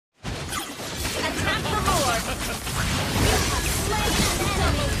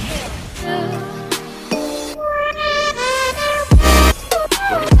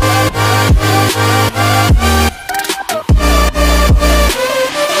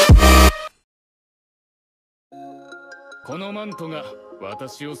このマントが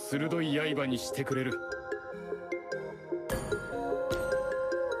私を鋭い刃にしてくれる。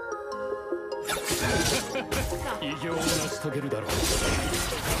偉業を成し遂げるだろう。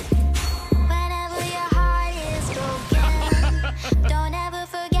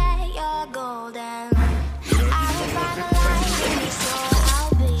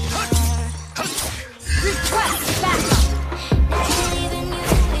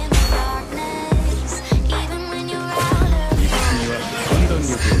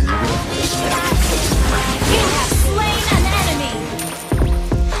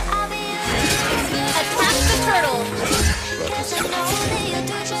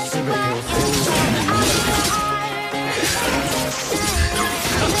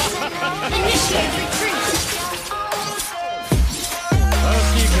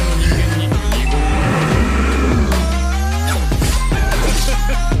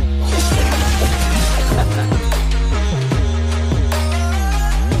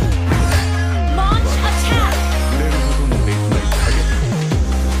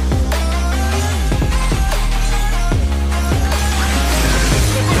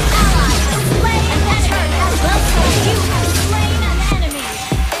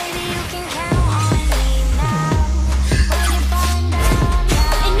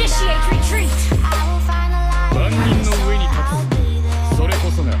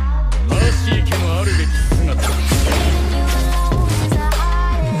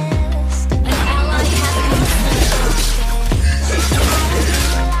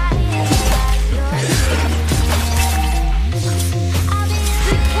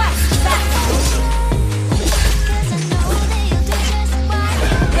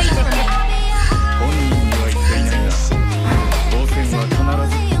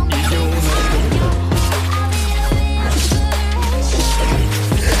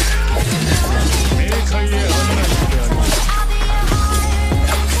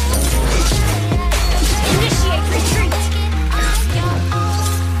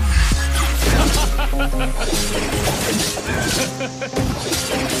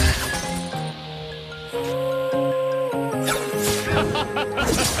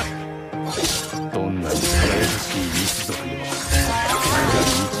どんなに輝かしい一族にも一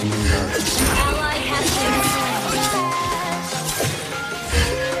因がある。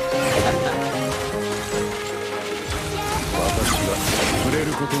私は触れる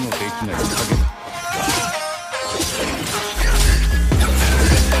ことのできない影だ。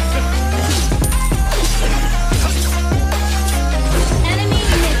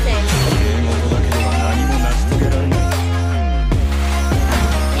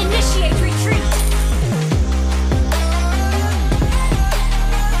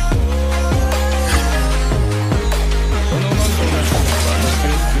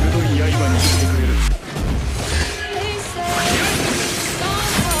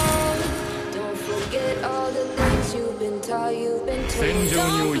戦場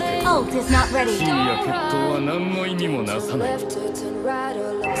において死や決闘は何の意味もなさない。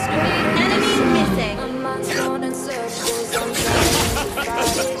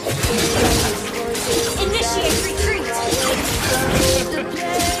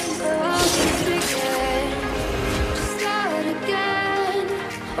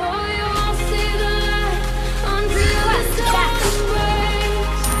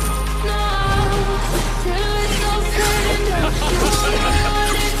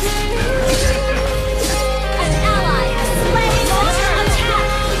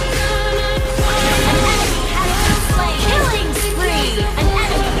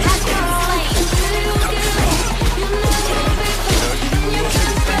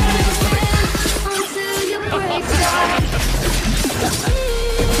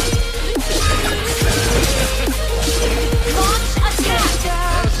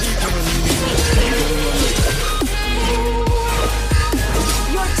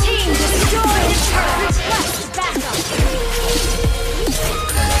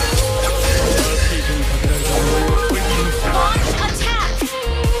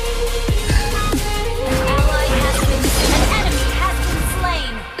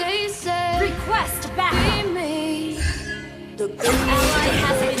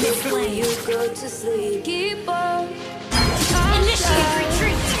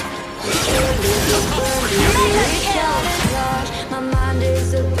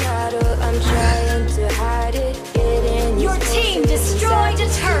Your team destroyed a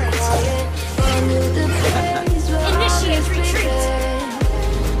turret. Initiate retreat.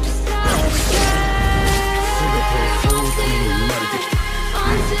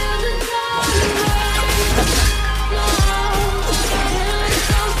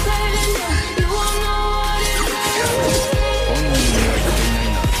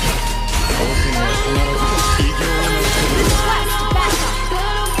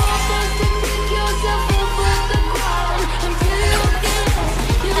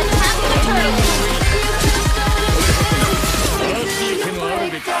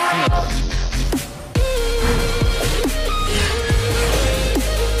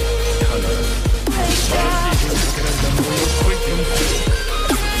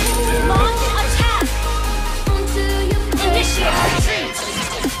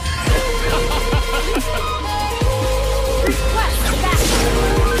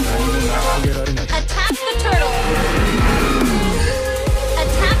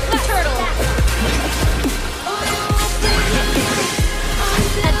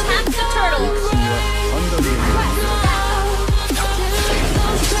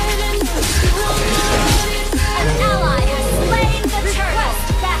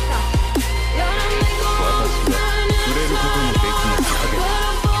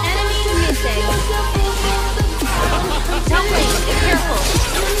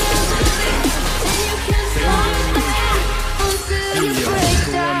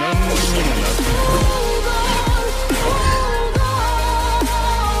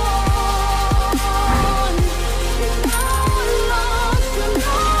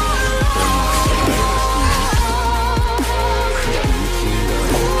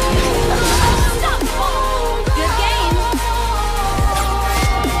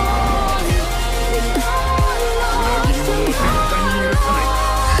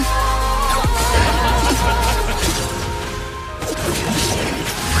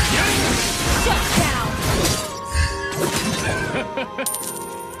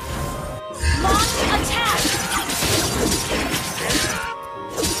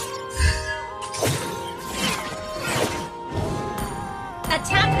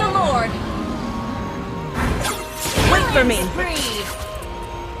 Attack the Lord! Wait for me. Spree!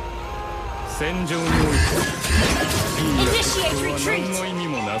 戦場においていい Initiate 約束は retreat! 何の意味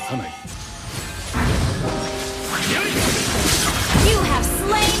もなさない。 You have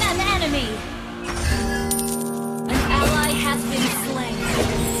slain an enemy! An ally has been slain.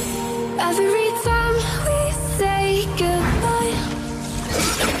 Every time we say goodbye,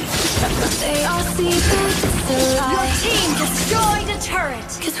 they all see that it's a Your lie. team destroyed a turret!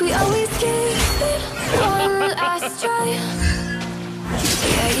 'Cause we always give it one last try.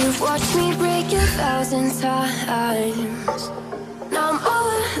 Yeah, you've watched me break 1,000 times. Now I'm all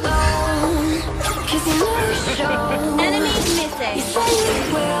alone, 'cause you never show. Enemy You missing! say you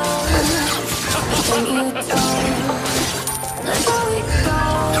will, then you don't. That's how it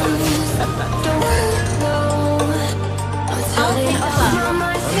goes. Don't wanna know. I'm turning off my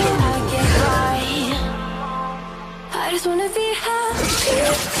mind so I get right. I just wanna be happy,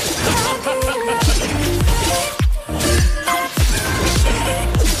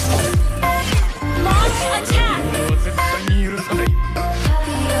 Launch attack! これは絶対に許さない。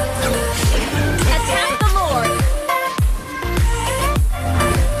 Attack the Lord!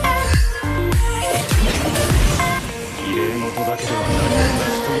 綺麗事だけでは何も成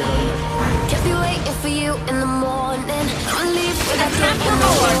し遂げられない。 Kept me waiting for you in the morning. I'ma leave without Attack the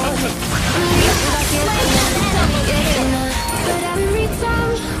Lord! I'ma leave without getting But every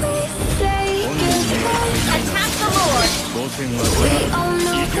time we say goodbye, Attack the Lord! 5戦は we all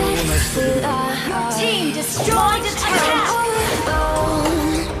know 偉業を成し遂げる。 that it's a lie. Team destroyed a turret! All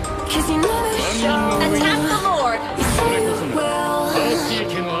alone, 'cause you never show. Attack the Lord! You say you will, 正しい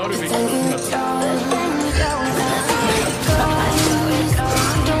毛のあるべき then you 姿。 don't. That's how it goes.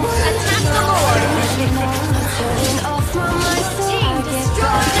 Don't wanna Attack the Lord! turn off my mind so Team I get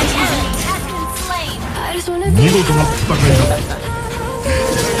destroyed! An right. enemy has been slain! I just wanna be 見事な戦いだ。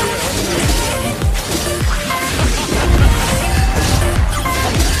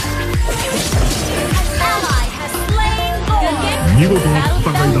 Ally has slain Lord! 見事な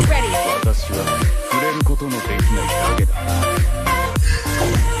戦い Battle だ。 ready! 私は触れることのできないだけだ。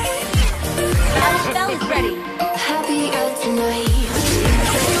 Battle bell is ready! happier tonight.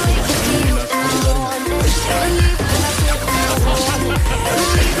 Can't wait to see you in the morning. I'ma leave without getting no warning. I'ma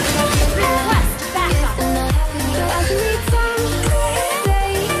leave without getting Request backup! every time we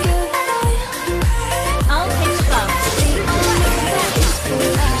say goodbye, I'll pitch bow. we all know that it's a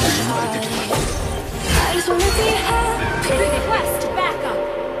lie. I just wanna be happy. Request backup!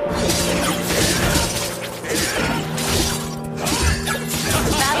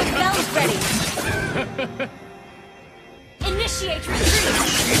 Battle bell is ready! Initiate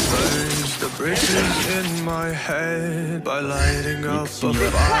retreat! Burns the bridges in my head by lighting up a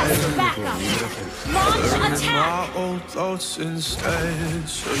Request fire. backup! Launch Burning attack! my old thoughts instead,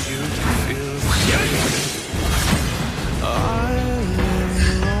 so you can feel the same. I live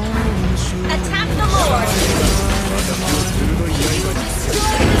alone, so Attack the Lord!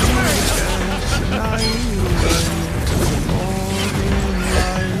 Destroy the turret!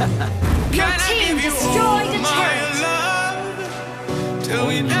 Your team destroyed a turret! love till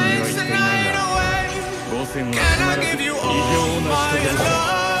we dance the night away. 5戦は Can I 必 give ず you 偉業 all を成し my 遂げる。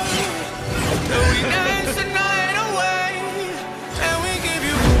 love till we dance the night